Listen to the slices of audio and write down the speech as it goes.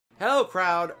Hello,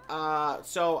 crowd.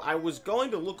 So I was going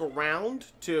to look around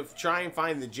to try and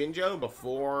find the Jinjo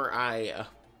before I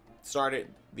started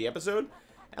the episode,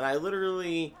 and I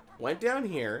literally went down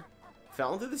here,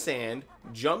 fell into the sand,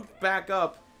 jumped back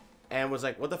up, and was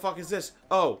like, what the fuck is this?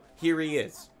 Oh, here he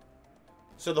is.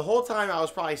 So the whole time I was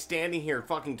probably standing here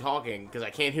fucking talking, because I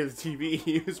can't hear the TV,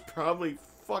 he was probably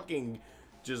fucking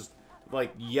just,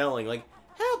 like, yelling, like,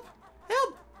 help!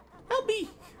 Help! Help me!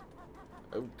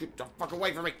 Oh, get the fuck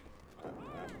away from me!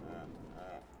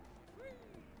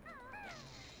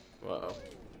 Uh-oh.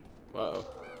 Uh-oh.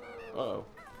 Uh-oh.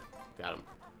 Got him.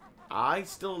 I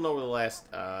still don't know where the last,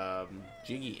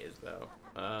 Jiggy is, though.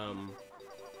 I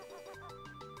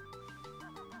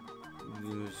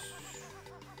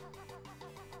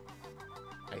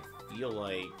feel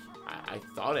like... I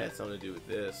thought it had something to do with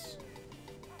this.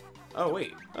 Oh,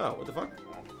 wait. Oh, what the fuck?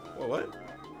 Whoa, what?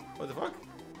 What the fuck?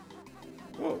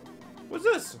 Whoa. What's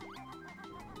this?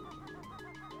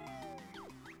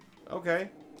 Okay.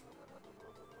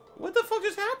 What the fuck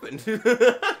just happened?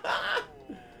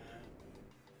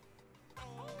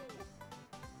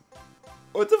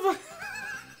 What the fuck?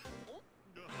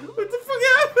 What the fuck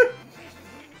happened?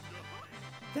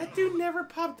 That dude never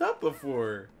popped up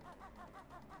before.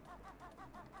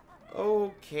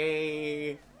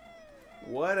 Okay.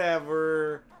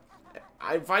 Whatever.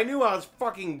 If I knew I was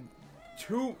fucking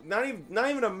not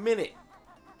even a minute.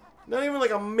 Not even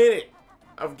like a minute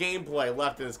of gameplay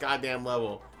left in this goddamn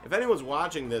level. If anyone's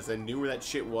watching this and knew where that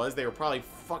shit was, they were probably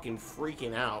fucking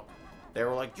freaking out. They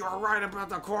were like, you're right about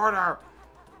the corner!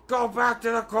 Go back to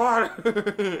the corner!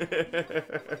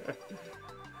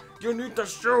 You need the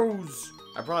shoes!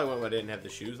 I probably went when I didn't have the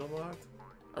shoes unlocked.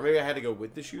 Or maybe I had to go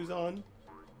with the shoes on.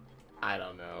 I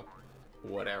don't know.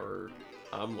 Whatever.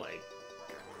 I'm like,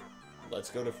 let's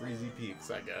go to Freezy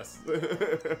Peaks, I guess.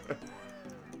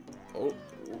 Oh,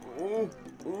 ooh,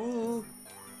 ooh.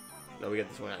 No, we got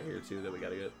this one out here too that we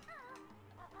gotta get.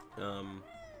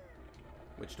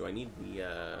 Which do I need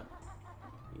the,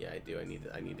 yeah, I do. I need to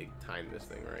time this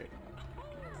thing right.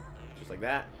 Just like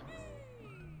that.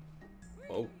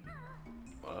 Whoa.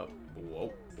 Whoa,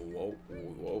 whoa,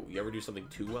 whoa. You ever do something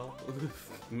too well?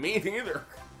 Me neither.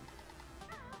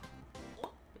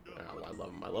 Oh, I love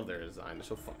them. I love their design. They're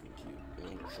so fucking cute.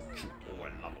 They're so cute. Oh,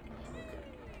 I love them. Okay.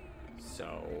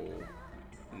 So,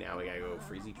 now we gotta go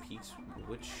Freezy Peaks.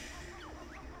 Which...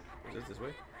 is it this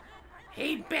way?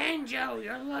 Hey, Banjo,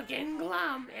 you're looking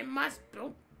glum. It must be...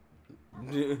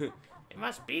 it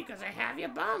must be because I have your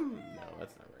bum. No,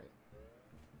 that's not right.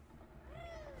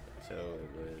 So,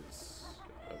 it was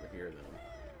over here,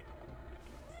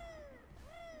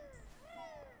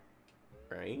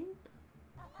 then. Right?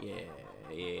 Yeah.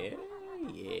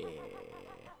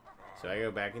 So I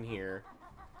go back in here.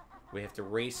 We have to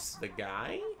race the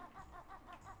guy?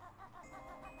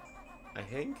 I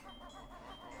think.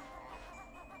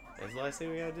 That's the last thing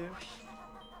we gotta do.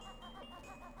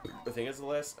 I think that's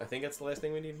the last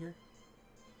thing we need here.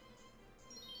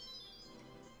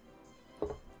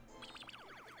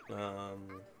 I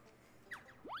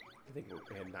think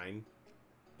we had 9.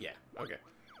 Yeah, okay.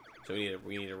 So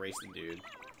we need to race the dude.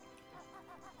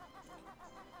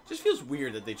 Just feels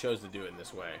weird that they chose to do it in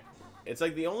this way. It's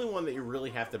like the only one that you really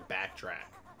have to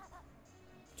backtrack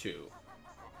to.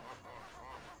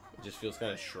 It just feels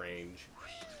kind of strange.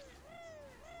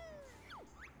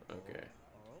 Okay.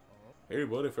 Hey,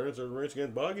 buddy, fans are racing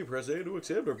against Boggy. Press A to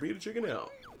accept or beat a chicken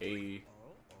out. A.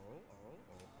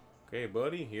 Okay,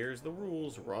 buddy, here's the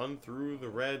rules. Run through the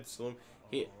red slum.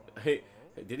 Hey,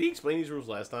 did he explain these rules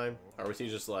last time? Or was he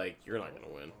just like, you're not gonna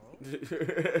win?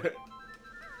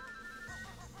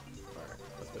 Alright,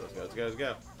 let's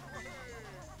go.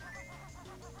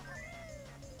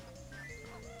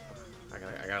 I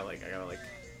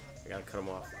gotta cut him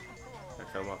off.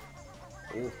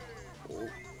 Ooh.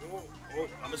 Oh,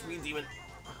 I'm a speed demon.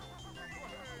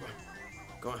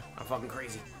 Come on, I'm fucking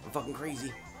crazy.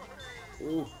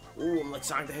 Ooh, I'm like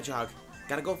Sonic the Hedgehog.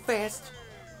 Gotta go fast.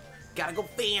 Gotta go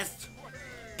faster.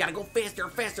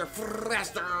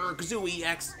 Kazooie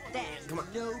X. That's come on.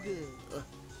 No good.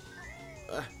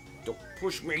 Don't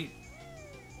push me.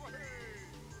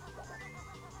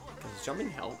 Does jumping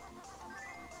help?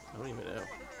 I don't even know.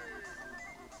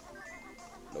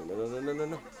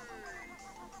 No.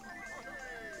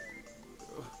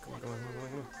 Come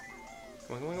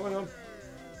on.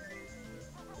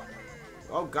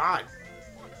 Oh, God.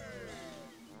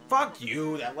 Fuck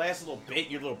you, that last little bit,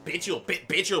 you little bitch,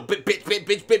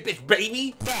 bitch,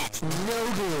 baby. That's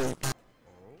no good.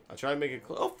 I'll try to make it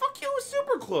close. Oh, fuck you, it was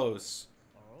super close.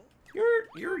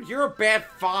 You're a bad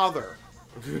father.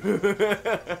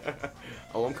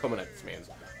 Oh, I'm coming at this man's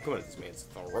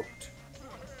throat.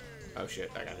 Oh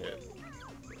shit, I got hit.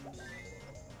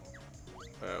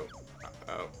 Oh.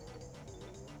 Oh.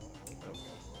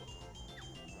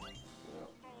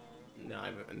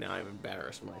 Now I've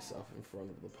embarrassed myself in front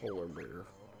of the polar bear.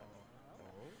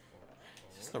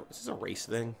 Is this a race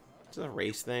thing? Is this a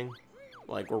race thing?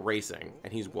 Like, we're racing,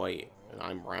 and he's white, and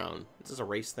I'm brown. Is this a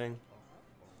race thing?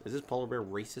 Is this polar bear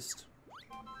racist?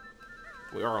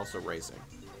 We are also racing.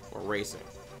 We're racing.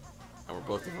 And we're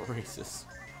both different races.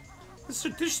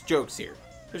 There's jokes here.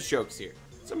 There's jokes here.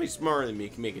 Somebody smarter than me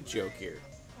can make a joke here.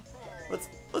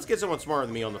 Let's get someone smarter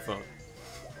than me on the phone.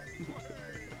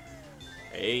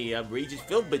 Hey, I'm Regis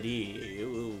Philbody.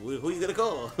 Who you gonna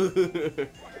call?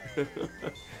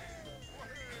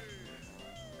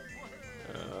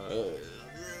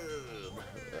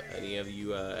 Any of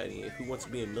you, Who Wants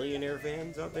to Be a Millionaire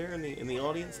fans out there in the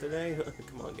audience today?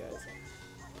 Come on, guys.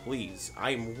 Please,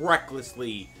 I'm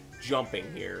recklessly jumping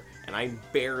here, and I'm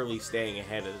barely staying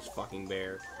ahead of this fucking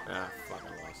bear. Ah, fuck,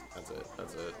 I lost. That's it.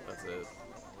 That's it. That's it.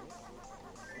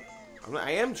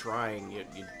 I am trying, you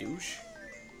douche.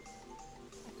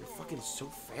 You're fucking so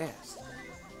fast.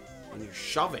 And you're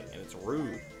shoving, and it's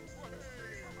rude.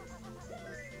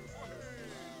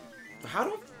 How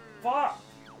do... Fuck!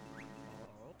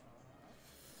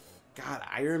 God,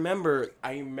 I remember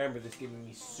this giving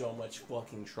me so much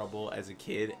fucking trouble as a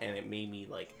kid, and it made me,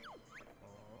 like,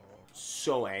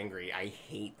 so angry. I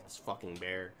hate this fucking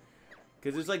bear.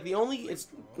 Because it's, like, it's,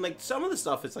 like, some of the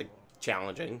stuff is, like,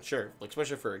 challenging, sure. Like,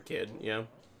 especially for a kid, you know?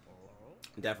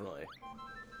 Definitely.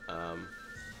 Oh,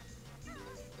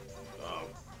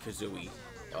 Kazooie.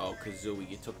 Oh,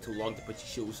 Kazooie, it took too long to put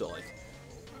your shoes on.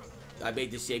 I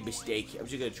made the same mistake. I'm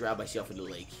just gonna drown myself in the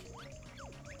lake.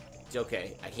 It's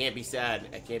okay. I can't be sad.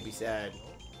 I can't be sad.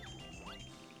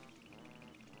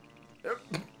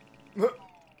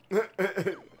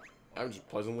 I'm just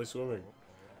pleasantly swimming.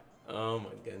 Oh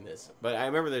my goodness. But I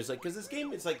remember there's like, because this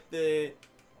game, it's like this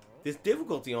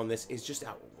difficulty on this is just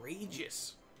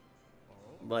outrageous.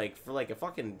 Like, for like a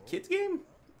fucking kids game,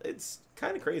 it's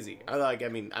kind of crazy. I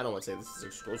mean, I don't want to say this is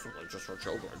exclusively just for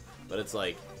children, but it's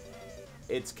like,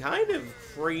 it's kind of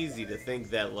crazy to think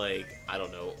that, like, I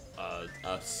don't know,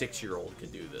 a 6-year-old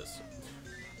could do this.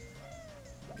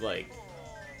 Like,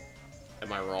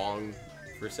 am I wrong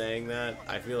for saying that?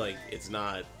 I feel like it's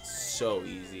not so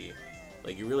easy.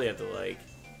 Like, you really have to,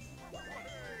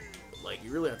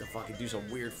 you really have to fucking do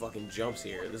some weird fucking jumps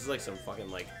here. This is like some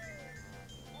fucking, like,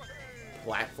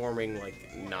 platforming,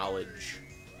 like, knowledge.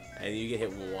 And you get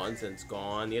hit once and it's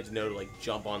gone. You have to know to, like,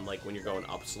 jump on, like, when you're going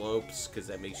up slopes, because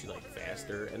that makes you, like,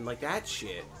 faster. And, like, that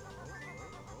shit.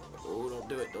 Oh, don't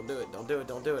do it, don't do it, don't do it,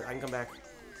 don't do it. I can come back.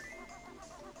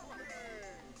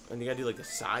 And you gotta do, like, the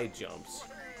side jumps.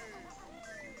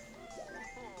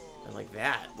 And, like,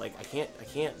 that. Like, I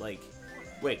can't, like...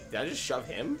 Wait, did I just shove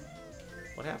him?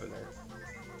 What happened there?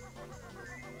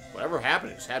 Whatever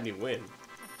happened, it just had me win.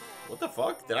 What the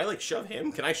fuck? Did I, like, shove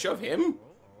him? Can I shove him?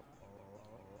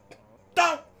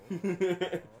 Don't!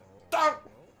 Don't!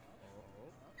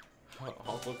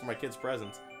 I'll look for my kid's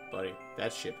presents. Buddy,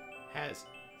 that ship has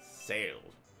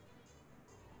sailed.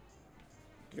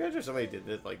 Can you imagine if somebody did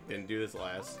this, like, didn't do this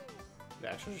last?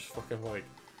 Actually, just fucking, like,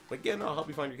 yeah, no, I'll help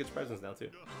you find your kid's presents now, too.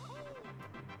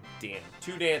 Damn.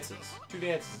 2 dances. 2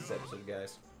 dances this episode,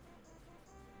 guys.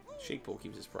 Shakepool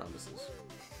keeps his promises.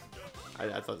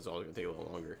 I thought this all was going to take a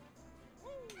little longer.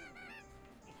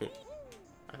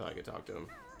 I thought I could talk to him.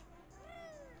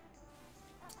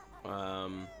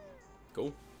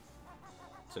 Cool.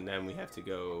 So then we have to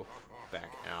go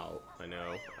back out, I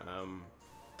know. And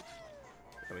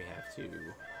we have to...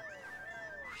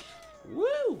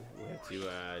 Woo! We have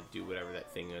to, do whatever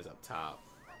that thing is up top.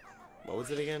 What was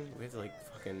it again? We have to, like,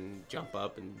 fucking jump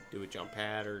up and do a jump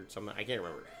pad or something. I can't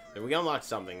remember. But we unlocked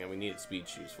something that we needed speed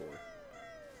shoes for.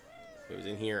 It was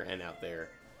in here and out there.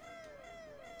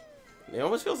 It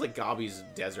almost feels like Gobby's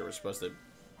Desert was supposed to,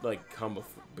 like,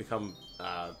 become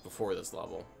before this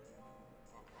level.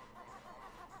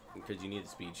 Because you need the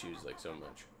speed shoes, like, so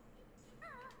much.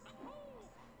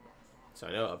 So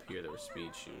I know up here there were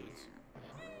speed shoes.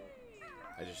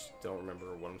 I just don't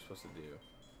remember what I'm supposed to do.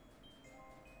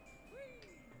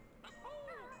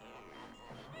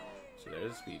 So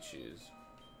there's the speed shoes.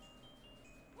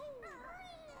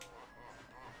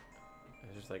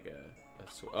 There's just like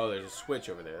oh, there's a switch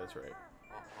over there, that's right.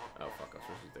 Oh, fuck, I'm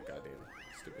supposed to use that goddamn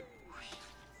stupid.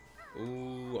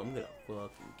 Ooh, I'm gonna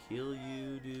fucking kill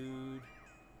you, dude.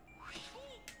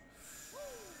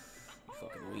 You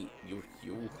fucking wait.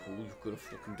 You're gonna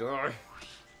fucking die. Alright,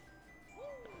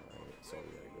 so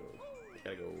we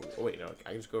gotta go. Oh, wait, no, I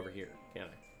can just go over here, can't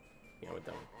I? Yeah, I'm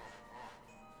done.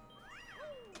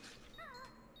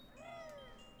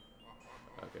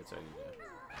 Okay, so I need to...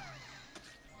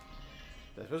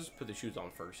 I'm supposed to put the shoes on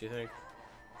first, you think?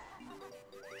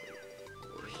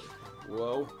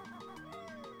 Whoa.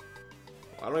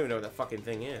 I don't even know what that fucking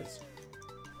thing is.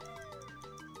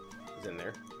 It's in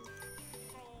there.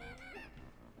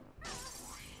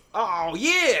 Oh,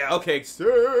 yeah! Okay,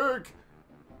 sick!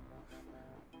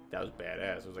 That was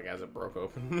badass. It was like as it broke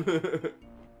open.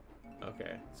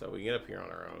 Okay, so we get up here on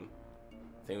our own.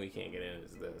 The thing we can't get in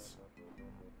is this.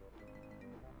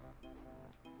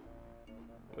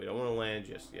 We don't want to land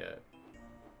just yet.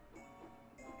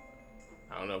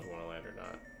 I don't know if we want to land or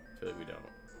not. I feel like we don't.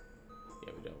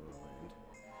 Yeah, we don't want to land.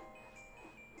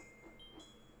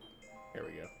 Here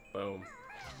we go. Boom.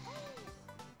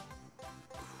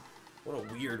 What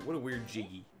a weird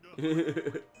jiggy.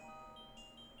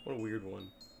 What a weird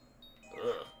one.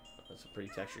 Ugh. That's some pretty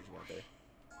textures you got there.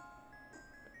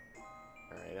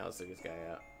 Alright, now let's take this guy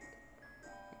out.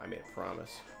 I made a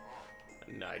promise.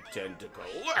 And I tend to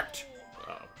collect!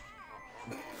 Uh-oh.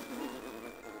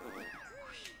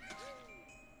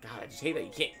 God, I just hate that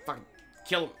you can't fucking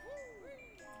kill him.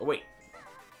 Oh, wait.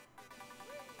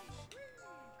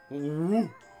 Ooh.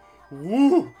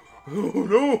 Ooh. Oh,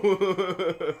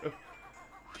 no.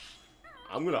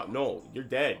 I'm gonna... No, you're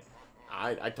dead.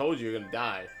 I told you you're gonna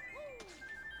die.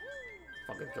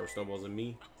 Fucking throw snowballs at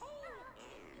me.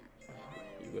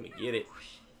 You're gonna get it.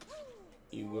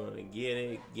 You're gonna get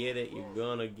it. Get it. You're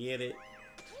gonna get it.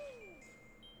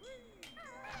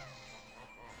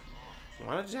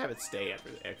 Why not just have it stay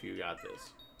after you got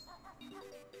this?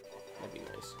 That'd be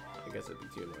nice. I guess that'd be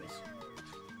too nice.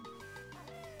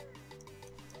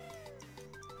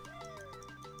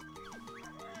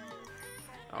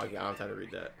 Oh, I don't have time to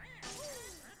read that.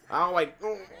 Oh, wait.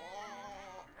 Oh,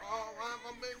 I'm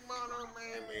a big monster,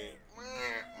 baby.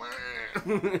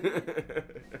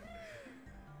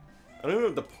 I don't even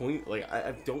know the point. Like,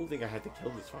 I don't think I had to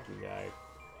kill this fucking guy.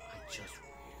 I just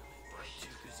really want to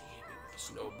because he hit me with a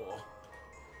snowball.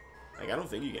 Like, I don't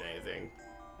think you get anything.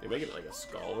 They make it like a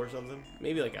skull or something.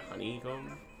 Maybe like a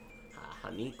honeycomb. A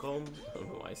honeycomb? I don't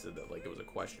know why I said that like it was a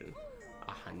question.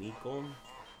 A honeycomb?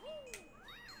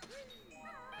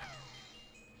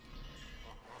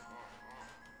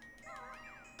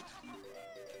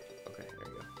 Okay, there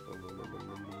you go.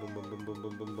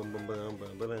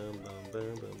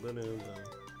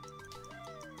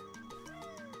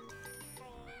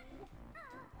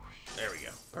 There we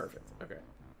go. Perfect. Okay.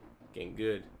 Getting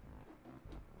good.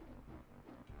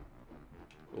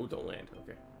 Oh, don't land.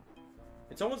 Okay.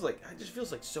 It's almost like, it just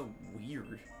feels like so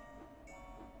weird.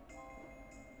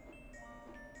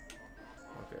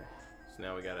 Okay. So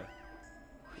now we gotta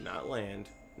not land,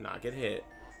 not get hit.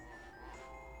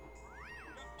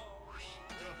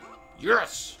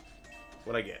 Yes!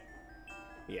 What'd I get?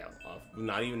 Yeah,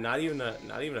 not even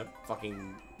a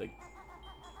fucking, like,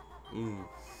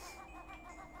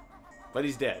 But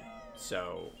he's dead,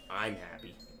 so I'm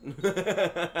happy.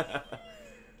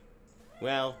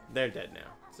 Well, they're dead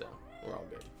now, so we're all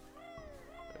good.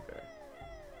 Okay.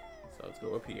 So let's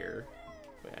go up here.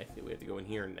 Wait, I think we have to go in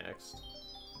here next.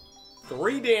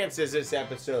 3 dances this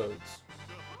episodes.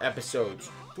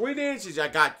 3 dances I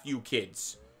got you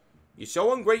kids. You're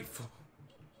so ungrateful.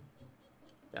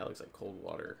 That looks like cold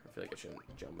water. I feel like I shouldn't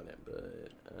jump in it,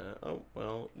 but... oh,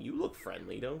 well, you look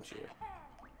friendly, don't you?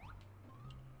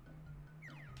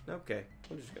 Okay,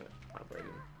 I'm just gonna hop right in.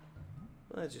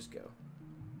 Let's just go.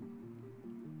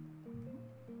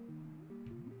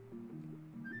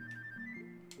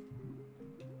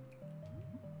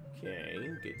 Okay,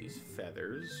 get these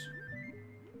feathers.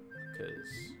 Because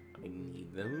I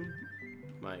need them.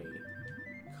 My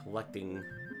collecting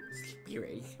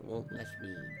spirit won't let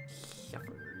me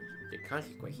suffer the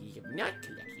consequences of not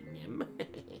collecting them.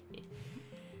 And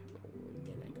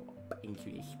then I go up into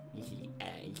the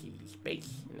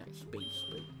space. Not space,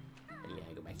 but... And then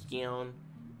I go back down.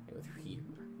 I go through here.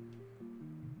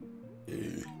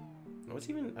 What's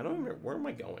even... I don't remember... Where am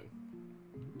I going?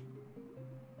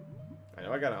 I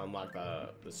know I gotta unlock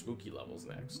the spooky levels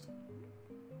next.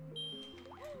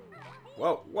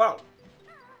 Whoa, whoa!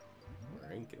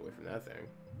 Alright, get away from that thing.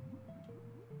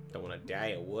 Don't want to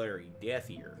die a watery death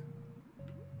here.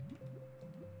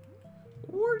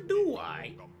 Or do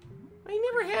I?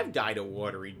 I never have died a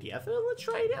watery death. Let's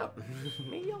try it out.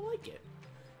 Maybe I'll like it.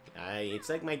 It's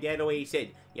like my dad always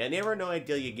said, you never know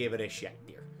until you give it a shot,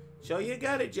 dear. So you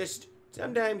gotta just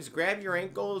sometimes grab your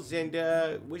ankles and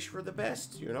wish for the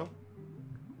best, you know?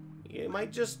 You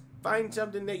might just find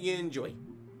something that you enjoy.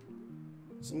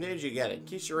 Sometimes you gotta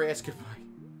kiss your ass goodbye.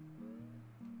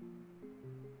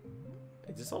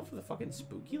 Is this all for the fucking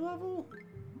spooky level?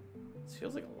 This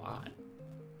feels like a lot.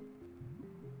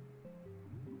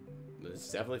 Ugh. This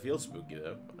definitely feels spooky,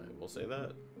 though. I will say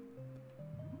that.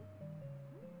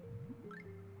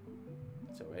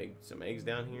 Some eggs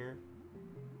down here.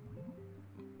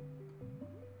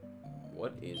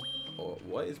 What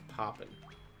is popping?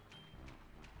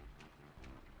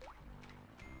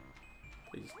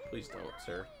 Please don't,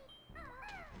 sir.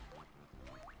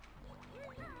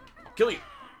 I'll kill you.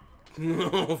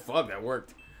 Oh, fuck, that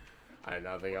worked. I did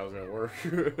not think I was gonna work.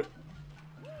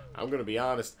 I'm gonna be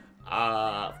honest.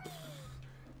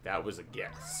 That was a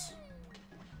guess.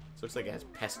 This looks like it has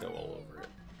pesto all over it.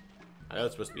 I know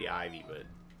it's supposed to be ivy, but it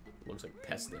looks like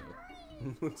pesto.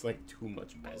 Looks like too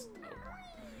much pesto.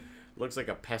 Looks like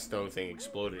a pesto thing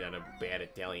exploded at a bad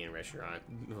Italian restaurant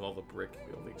with all the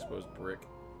exposed brick.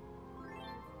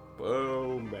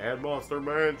 Boom! Mad Monster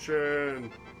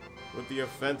Mansion! With the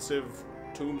offensive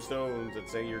tombstones that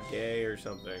say you're gay or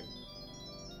something.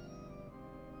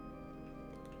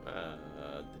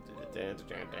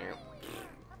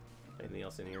 Anything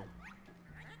else in here?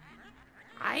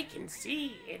 I can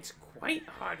see it's quite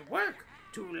hard work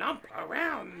to lump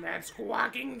around that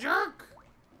squawking jerk.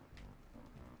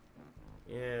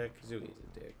 Yeah, Kazooie's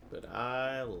a dick, but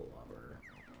I love her.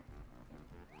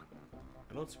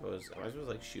 I don't suppose... Am I supposed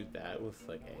to, like, shoot that with,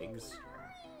 like, eggs?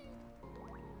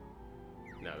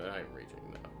 No, they're not even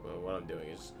reaching. No. Well, what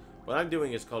I'm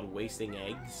doing is called wasting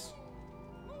eggs.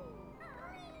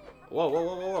 Whoa, whoa,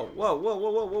 whoa, whoa, whoa, whoa,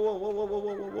 whoa, whoa, whoa, whoa, whoa, whoa,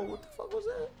 whoa, whoa, whoa, what the fuck was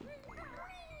that?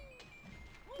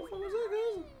 What the fuck was that,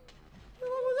 guys? What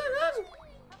was that, guys?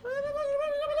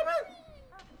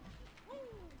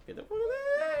 Get the fuck out of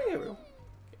there! Here we go.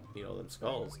 Need all them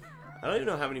skulls. I don't even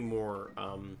know how many more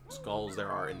skulls there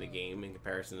are in the game in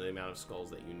comparison to the amount of skulls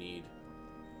that you need.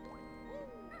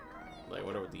 Like, I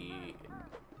wonder what the...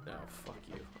 Oh, fuck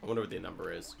you. I wonder what the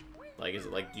number is. Like, is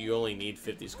it like, do you only need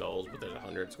 50 skulls, but there's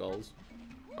 100 skulls?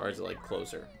 Or is it, like,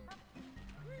 closer?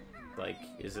 Like,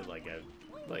 is it like a...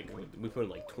 Like, we put in,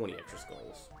 like, 20 extra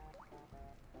skulls.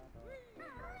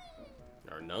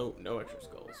 Or no extra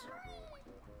skulls.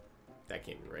 That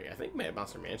can't be right. I think Mad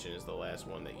Monster Mansion is the last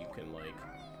one that you can, like,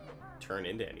 turn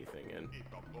into anything in.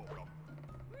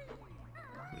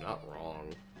 I'm not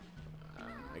wrong.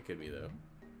 I could be, though.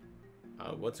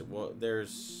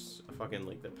 There's a fucking,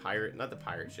 like, the pirate... Not the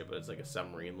pirate ship, but it's, like, a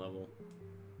submarine level.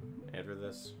 After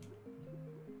this.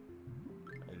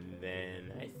 And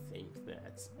then I think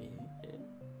that's it.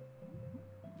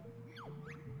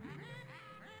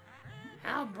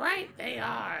 How bright they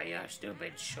are, your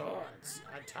stupid shorts.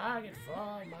 A target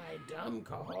for my dumb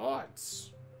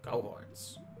cohorts.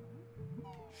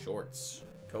 Shorts.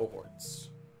 Cohorts.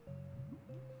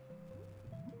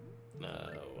 No,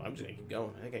 I'm just gonna keep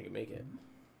going. I think I can make it.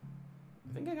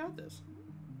 I think I got this.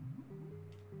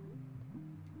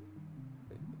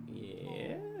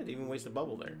 Yeah, I didn't even waste a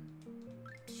bubble there.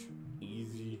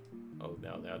 Easy. Oh,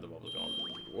 now the bubble's gone.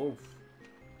 Woof.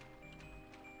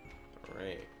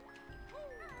 Alright.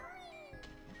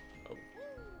 Oh.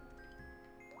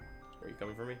 Are you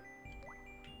coming for me?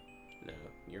 No,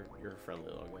 you're a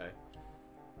friendly little guy.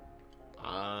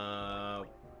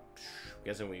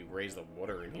 Guessing we raise the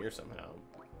water in here somehow.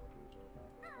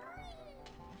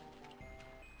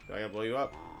 Do I gotta blow you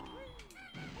up?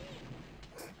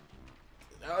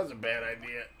 That was a bad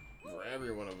idea for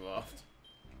everyone involved.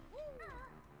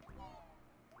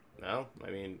 No? I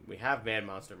mean, we have Mad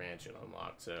Monster Mansion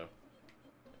unlocked, so...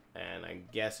 And I'm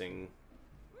guessing...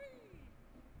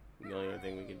 The only other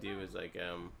thing we can do is, like,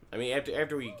 I mean,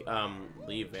 after we,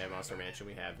 leave Mad Monster Mansion,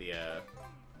 we have the,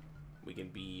 we can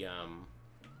be,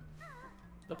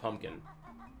 the pumpkin.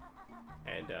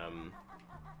 And,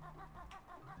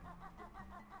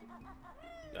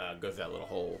 go through that little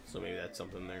hole. So maybe that's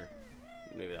something there.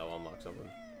 Maybe that'll unlock something.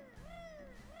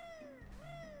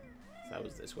 That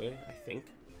was this way, I think.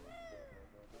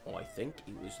 Oh, I think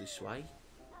it was this way.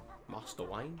 Master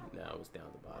Wayne? No, it was down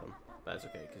at the bottom. But that's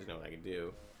okay, because you know what I can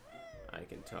do? I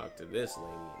can talk to this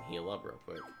lady and heal up real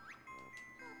quick.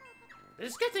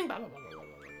 This getting blah blah blah blah blah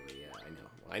blah. Yeah,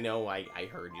 I know, I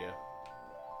heard you.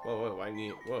 Whoa, I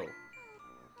need, whoa.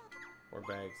 More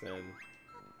bags then.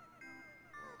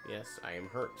 Yes, I am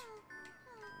hurt.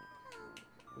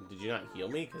 Did you not heal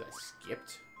me? Because I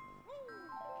skipped?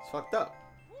 It's fucked up.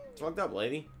 It's fucked up,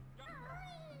 lady.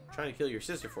 I'm trying to kill your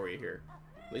sister for you here.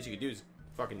 The least you could do is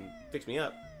fucking fix me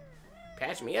up.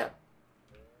 Patch me up.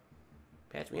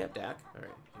 Patch me up, Doc.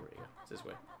 Alright, here we go. It's this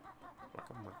way.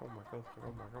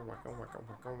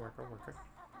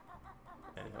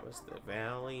 And that was the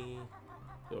valley.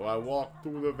 So I walked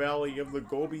through the valley of the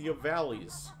Gobi of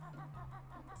Valleys.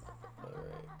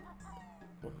 Alright.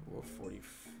 We're 40,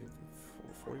 50,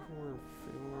 44,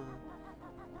 51.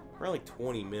 We're like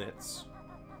 20 minutes.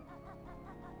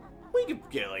 We could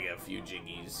get like a few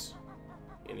jiggies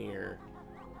in here.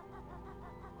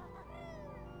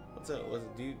 What's up?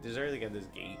 Does there anything at this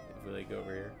gate if we like go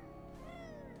over here?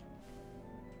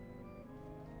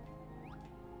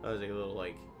 Oh, there's like a little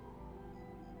like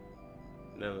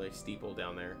another like steeple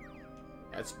down there.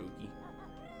 That's spooky.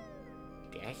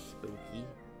 That's spooky.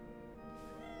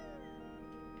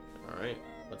 Alright,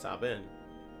 let's hop in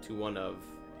to one of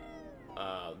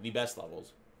the best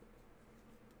levels.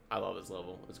 I love this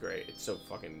level. It's great. It's so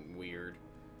fucking weird.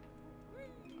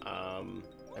 I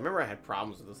remember I had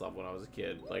problems with this level when I was a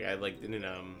kid. Like, I, like, didn't,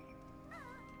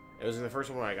 it was the first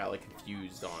one where I got, like,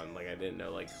 confused on. Like, I didn't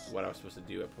know, like, what I was supposed to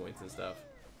do at points and stuff.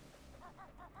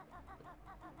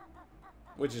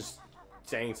 Which is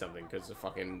saying something, because of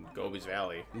fucking Gobi's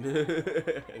Valley.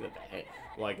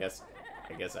 Well, I guess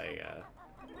I,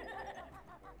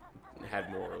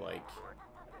 had more, like,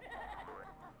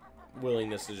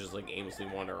 willingness to just, like, aimlessly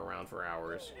wander around for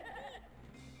hours.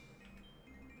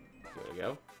 There we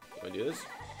go. Wanna do this?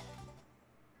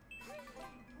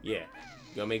 Yeah.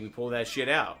 You gonna make me pull that shit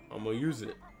out. I'm gonna use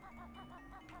it.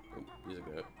 Ooh, music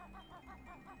note.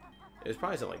 It was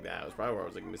probably something like that. It was probably where I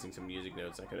was, like, missing some music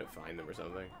notes. I couldn't find them or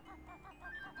something.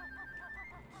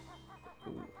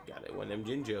 Ooh, got it. One of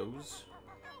them Jinjos.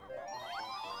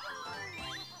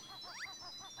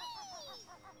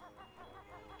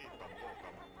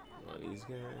 These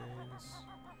guys.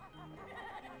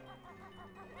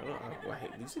 I don't know why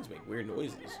these things make weird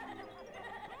noises.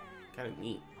 Kind of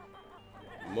neat.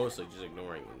 Mostly just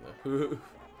ignoring them.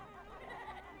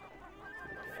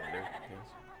 Feather,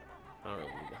 I don't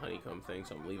really need the honeycomb thing,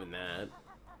 so I'm leaving that.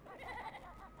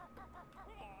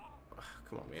 Ugh,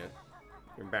 come on, man.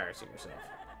 You're embarrassing yourself.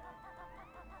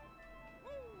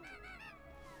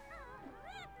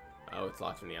 Oh, it's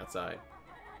locked from the outside.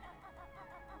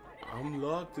 I'm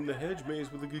locked in the hedge maze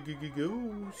with a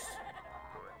ghost.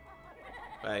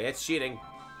 That's cheating.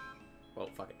 Well,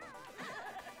 fuck it.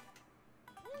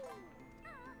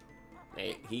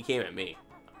 Hey, he came at me.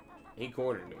 He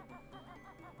cornered me.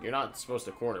 You're not supposed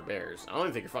to corner bears. I don't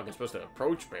even think you're fucking supposed to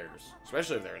approach bears.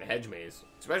 Especially if they're in a hedge maze.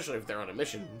 Especially if they're on a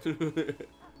mission.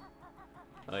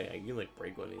 Oh yeah, you can like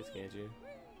break one of these, can't you?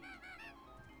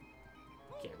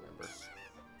 Can't remember.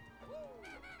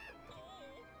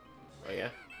 Oh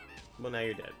yeah? Well, now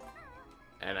you're dead.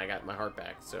 And I got my heart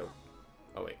back, so...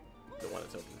 Oh, wait. The one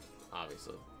that's open,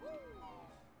 obviously.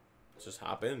 Let's just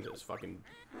hop in. This fucking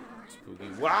spooky...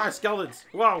 Wow, skeletons!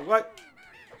 Whoa, what?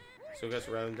 So, guys,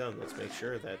 rather than done, let's make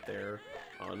sure that they're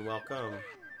unwelcome.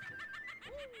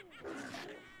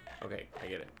 Okay, I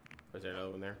get it. Was there another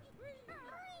one there?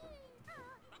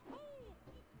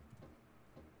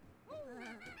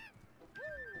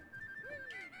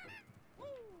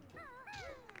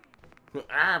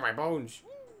 Ah, my bones!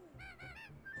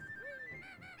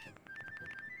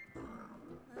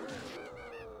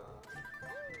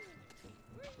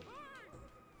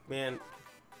 Man.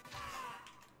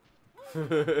 That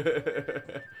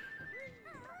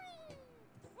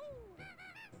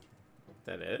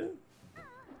it?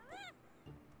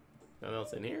 Nothing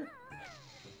else in here?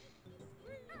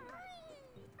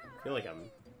 I feel like I'm...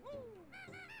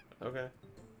 Okay.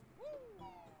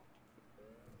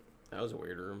 That was a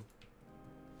weird room.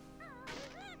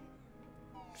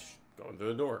 Going through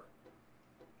the door.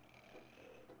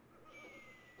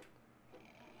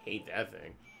 Hate that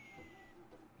thing.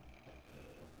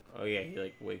 Oh yeah, he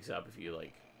like wakes up if you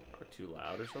like are too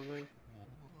loud or something.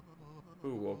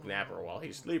 Who woke Napper while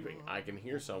he's sleeping? I can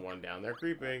hear someone down there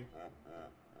creeping.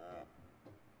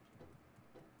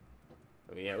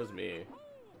 I mean, yeah, it was me.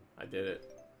 I did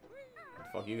it. What the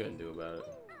fuck you gonna do about it?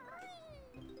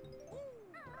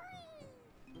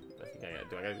 I think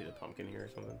do I gotta be the pumpkin here or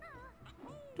something?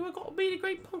 Do I gotta be the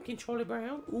great pumpkin, Charlie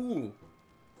Brown? Ooh.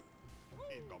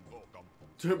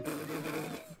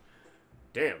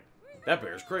 Damn, that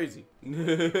bear's crazy.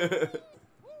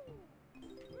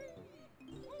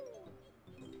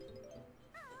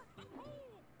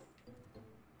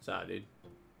 Sorry, dude.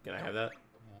 Can I have that?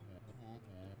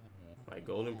 My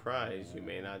golden prize you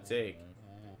may not take.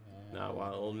 Not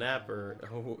while old Napper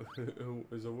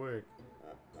is awake.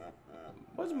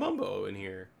 What's Mumbo in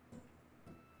here?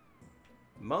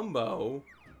 Mumbo?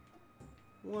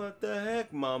 What the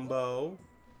heck, Mumbo?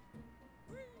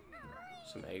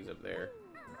 Some eggs up there.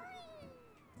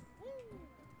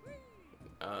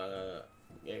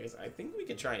 Yeah, I think we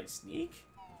could try and sneak.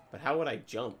 But how would I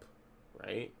jump?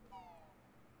 Right?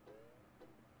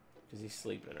 Because he's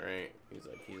sleeping, right? He's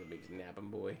a big napping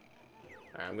boy.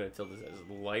 Alright, I'm gonna tilt this as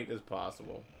light as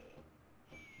possible.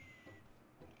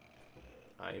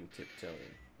 I am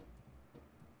tiptoeing.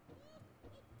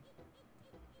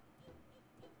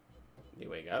 You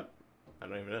wake up? I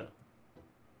don't even know.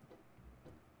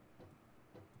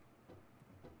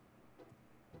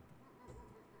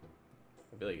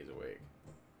 I feel like he's awake.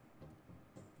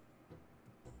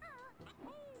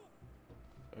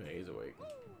 Okay, he's awake.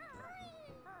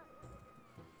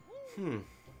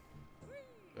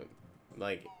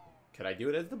 Like, could I do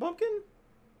it as the pumpkin?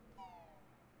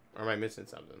 Or am I missing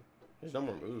something? There's no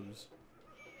more moves.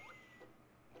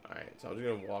 Alright, so I'm just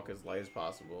gonna walk as light as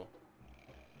possible.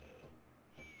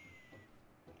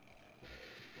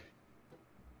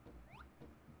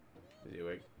 Is he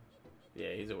awake?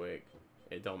 Yeah, he's awake.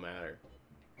 It don't matter.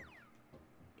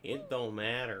 It don't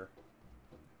matter.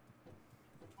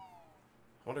 I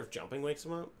wonder if jumping wakes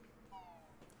him up?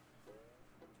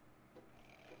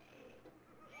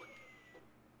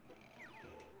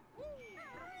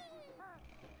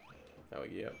 That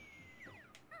wake you up.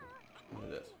 What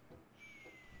is this?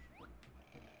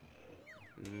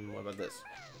 What about this?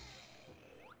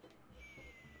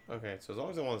 Okay, so as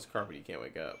long as I'm on this carpet, you can't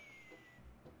wake up.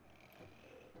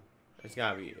 There's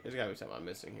gotta be something I'm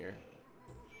missing here.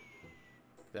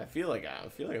 I feel like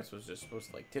I'm supposed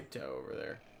to like tiptoe over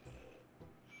there.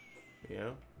 You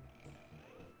know?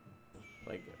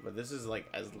 Like, but this is like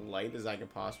as light as I can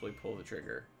possibly pull the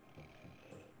trigger.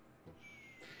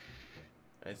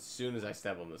 As soon as I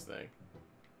step on this thing,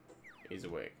 he's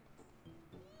awake.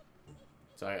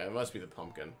 So it must be the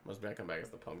pumpkin. Must be I come back as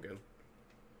the pumpkin.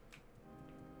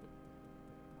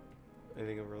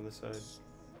 Anything over on this side?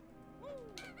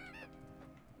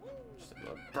 Just a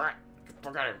little brat.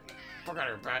 Fuck out of here. Fuck out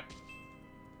of here, brat.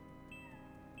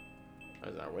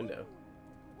 That was our window.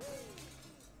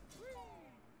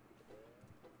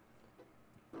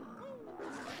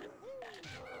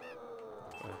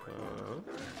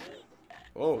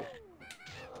 Whoa.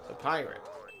 The pirate.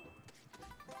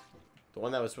 The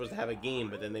one that was supposed to have a game,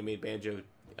 but then they made Banjo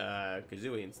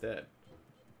Kazooie instead.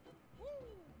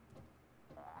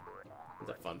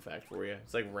 That's a fun fact for you.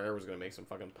 It's like Rare was gonna make some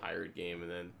fucking pirate game,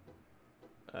 and then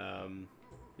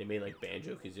they made like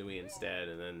Banjo Kazooie instead,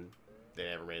 and then they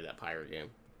never made that pirate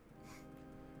game.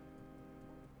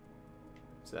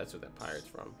 So that's what that pirate's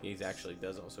from. He actually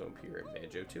does also appear in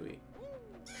Banjo Tooie.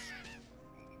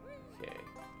 Okay.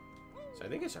 So I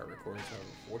think I started recording time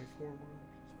 44 minutes.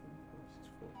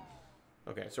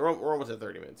 Okay, so we're almost at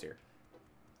 30 minutes here.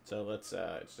 So let's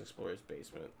just explore his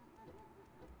basement.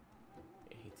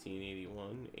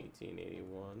 1881,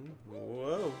 1881.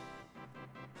 Whoa.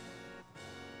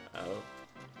 Oh.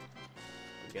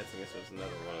 I'm guessing this was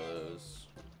another one of those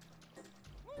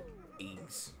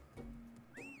eggs.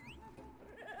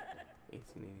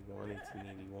 1881,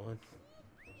 1881.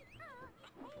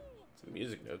 Some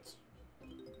music notes.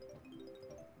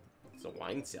 It's a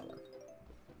wine cellar.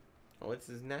 Oh, this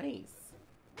is nice.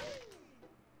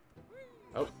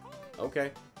 Oh,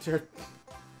 okay.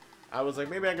 I was like,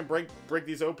 maybe I can break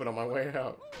these open on my way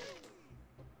out.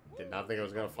 Did not think I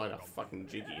was gonna find a fucking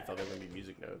jiggy. Thought they were gonna be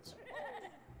music notes.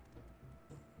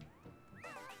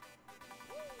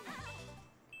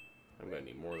 I'm gonna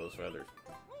need more of those feathers.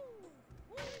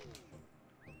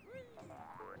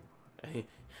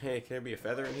 Hey, can there be a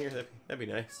feather in here? That'd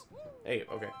be nice. Hey,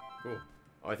 okay, cool.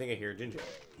 Oh, I think I hear a Jinjo.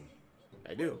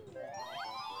 I do.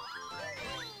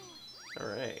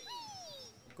 Alright.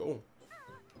 Cool.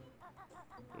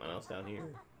 Nothing else down here.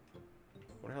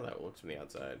 Wonder how that looks from the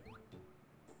outside.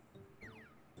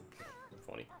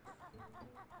 Funny.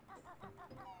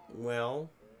 Well.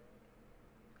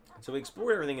 So we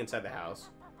explored everything inside the house.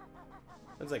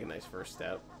 That's like a nice first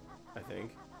step, I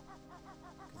think.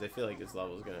 Because I feel like this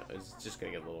level is just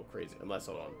gonna get a little crazy. Unless,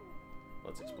 hold on.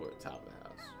 Let's explore the top of the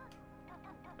house.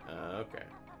 Okay.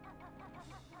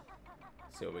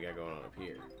 Let's see what we got going on up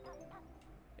here.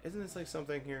 Isn't this like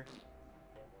something here?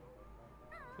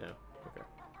 No? Okay.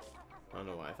 I don't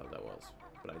know why I thought that was.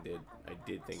 But I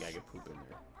did think I could poop in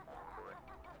there.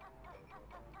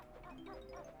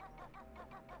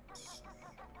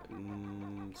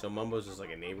 So Mumbo's just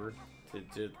like a neighbor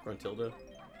to Gruntilda?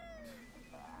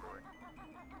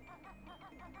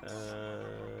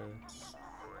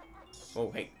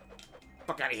 Oh, hey.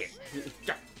 Fuck out of here. This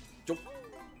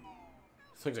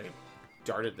looks like a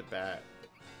dart at the bat.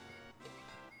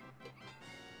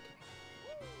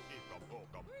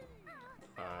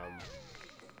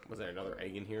 Was there another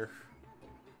egg in here?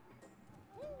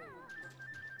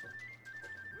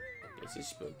 This is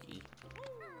spooky.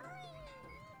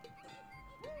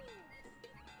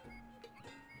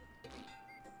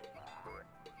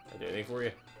 I do anything for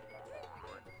you?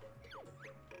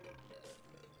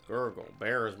 Gurgle.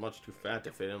 Bear is much too fat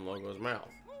to fit in Logo's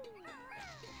mouth.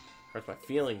 Hurts my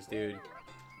feelings, dude.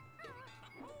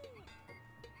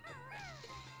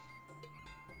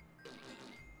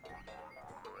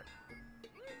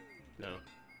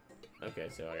 Okay,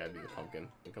 so I gotta be the pumpkin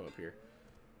and come up here.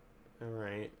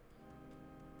 Alright.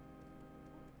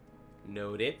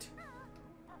 Note it.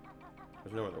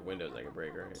 There's no other windows I can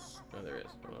break, right? Oh, there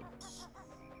is. Hold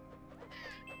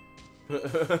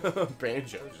on.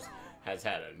 Banjo just has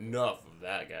had enough of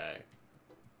that guy.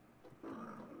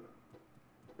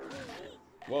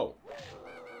 Whoa.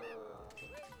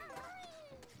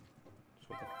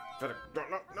 Feather. No,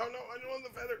 no, no, no, I don't want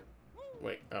the feather.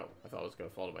 Wait, oh, I thought I was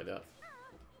gonna fall to my death.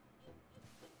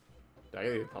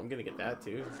 I'm gonna get that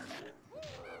too.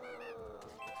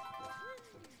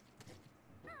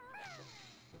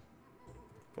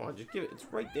 Come on, just give it. It's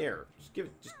right there. Just give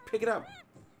it. Just pick it up.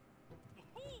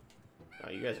 Oh,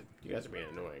 you guys are being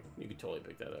annoying. You could totally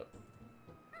pick that up.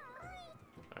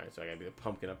 All right, so I gotta be the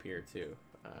pumpkin up here too.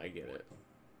 I get it.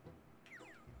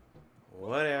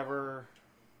 Whatever.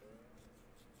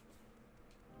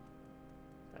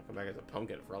 I come back as a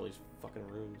pumpkin for all these fucking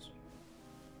rooms.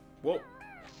 Whoa.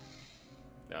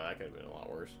 No, that could have been a lot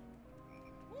worse.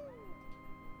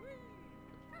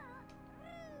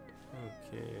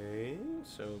 Okay,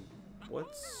 so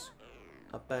what's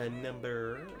up at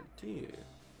number 2?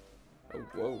 Oh,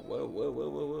 whoa, whoa, whoa, whoa,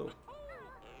 whoa, whoa.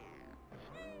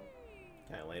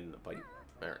 Can I land in the pipe?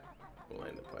 Alright, we'll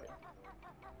land in the pipe.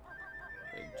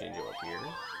 There's Jinjo up here.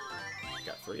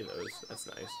 Got 3 of those. That's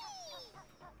nice.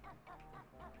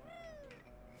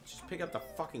 Just pick up the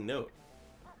fucking note.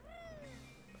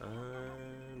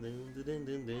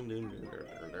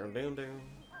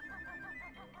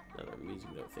 Another music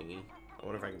note thingy. I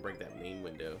wonder if I can break that main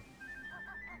window.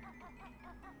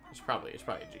 It's probably a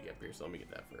jig up here, so let me get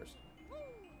that first.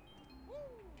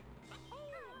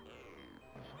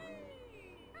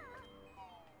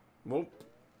 Whoop.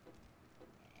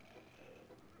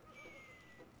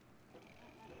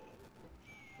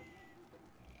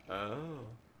 Oh.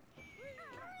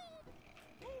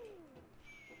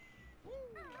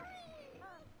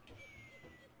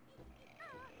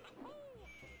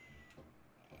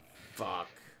 Fuck.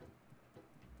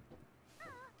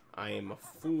 I am a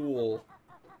fool.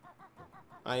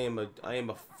 I am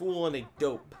a fool and a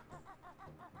dope.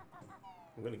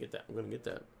 I'm gonna get that. I'm gonna get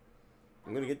that.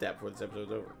 I'm gonna get that before this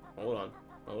episode's over. Hold on.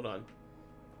 Hold on.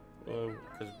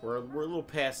 Because we're a little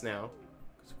past now.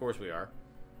 Because of course we are.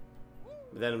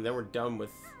 But then we're done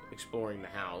with exploring the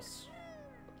house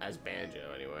as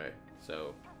Banjo anyway.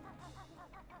 So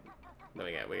then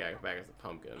we got go back as the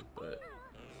pumpkin, but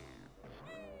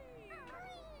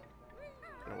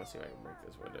I want to see if I can break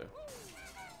this window.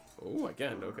 Oh, I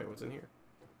can. Okay, what's in here?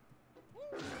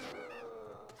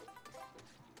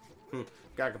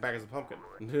 Gotta go back as a pumpkin.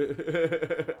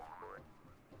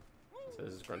 So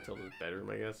this is Gruntilda's bedroom,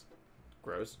 I guess.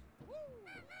 Gross.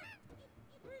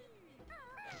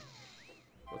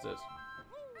 What's this?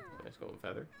 Nice golden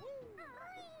feather.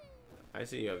 I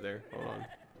see you up there. Hold on.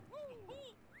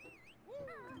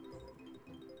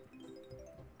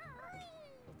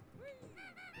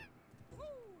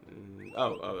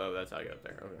 Oh, that's how I got up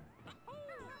there. Okay.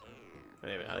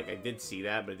 Anyway, I did see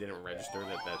that, but it didn't register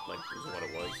that like was what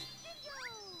it was.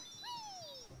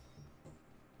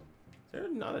 Is there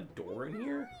not a door in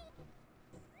here?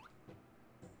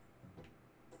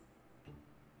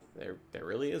 There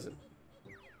really isn't.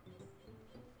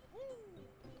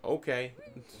 Okay.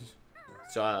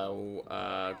 So,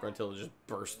 Gruntilda just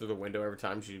bursts through the window every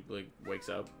time she like wakes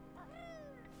up.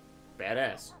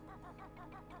 Badass.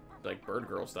 Like Bird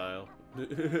Girl style.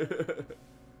 There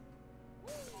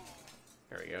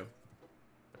we go.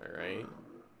 Alright.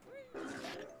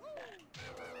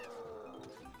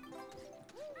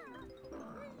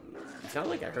 It sounded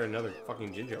like I heard another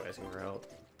fucking Jinjo asking for help.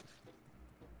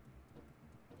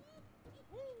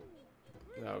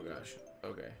 Oh gosh.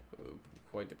 Okay. Ooh,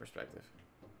 quite the perspective.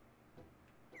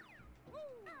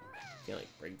 Can't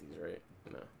like break these, right?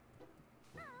 No.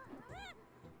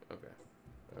 Okay.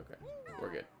 Okay.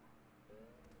 We're good.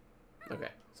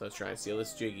 Okay, so let's try and steal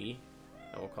this Jiggy,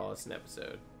 and we'll call this an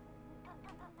episode.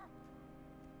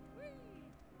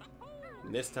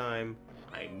 And this time,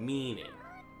 I mean it.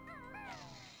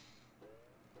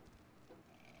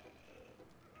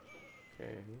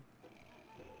 Okay.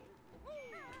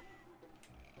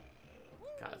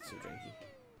 God, it's so janky.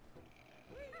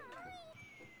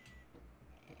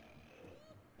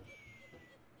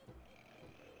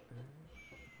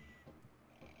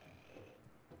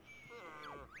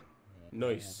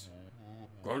 Nice.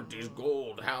 Grunty's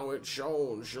gold, how it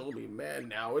shone. She'll be mad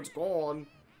now it's gone.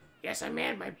 Yes, I'm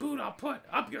mad. My boot I'll put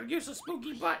up your useless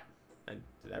spooky butt. Did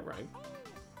that rhyme?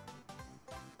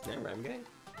 Yeah, rhyme gang.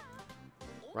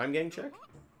 Rhyme gang check?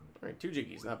 Alright, 2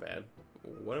 Jiggies, not bad.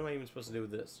 What am I even supposed to do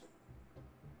with this?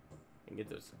 I can get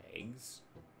those eggs.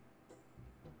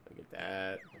 I get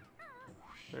that.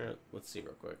 Alright, let's see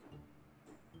real quick.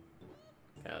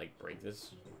 Can I, like, break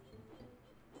this?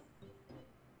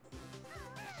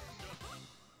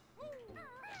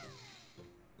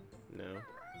 No.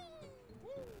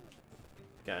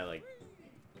 Can I, like,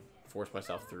 force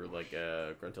myself through, like,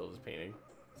 Gruntilda's painting?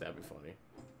 That'd be funny.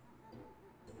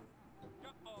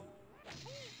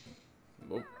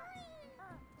 Nope.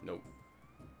 Nope.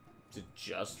 Is it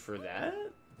just for that?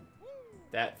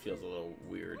 That feels a little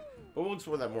weird. But we'll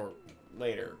explore that more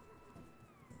later.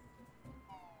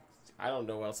 I don't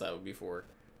know what else that would be for.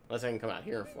 Unless I can come out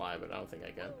here and fly, but I don't think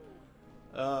I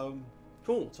can.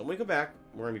 Cool. So when we come back,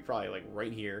 we're going to be probably, like,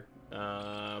 right here.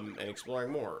 And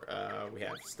exploring more. We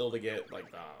have still to get, like,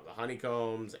 the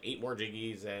honeycombs, 8 more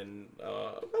jiggies, and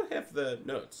about half the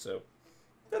notes. So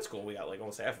that's cool. We got, like,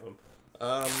 almost half of them.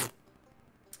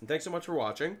 Thanks so much for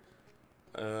watching.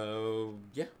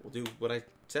 Yeah, we'll do what I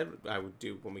said I would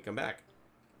do when we come back.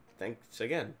 Thanks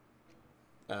again.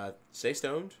 Stay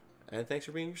stoned, and thanks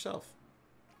for being yourself.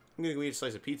 I'm gonna go eat a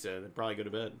slice of pizza and then probably go to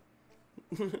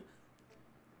bed.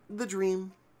 The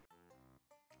dream.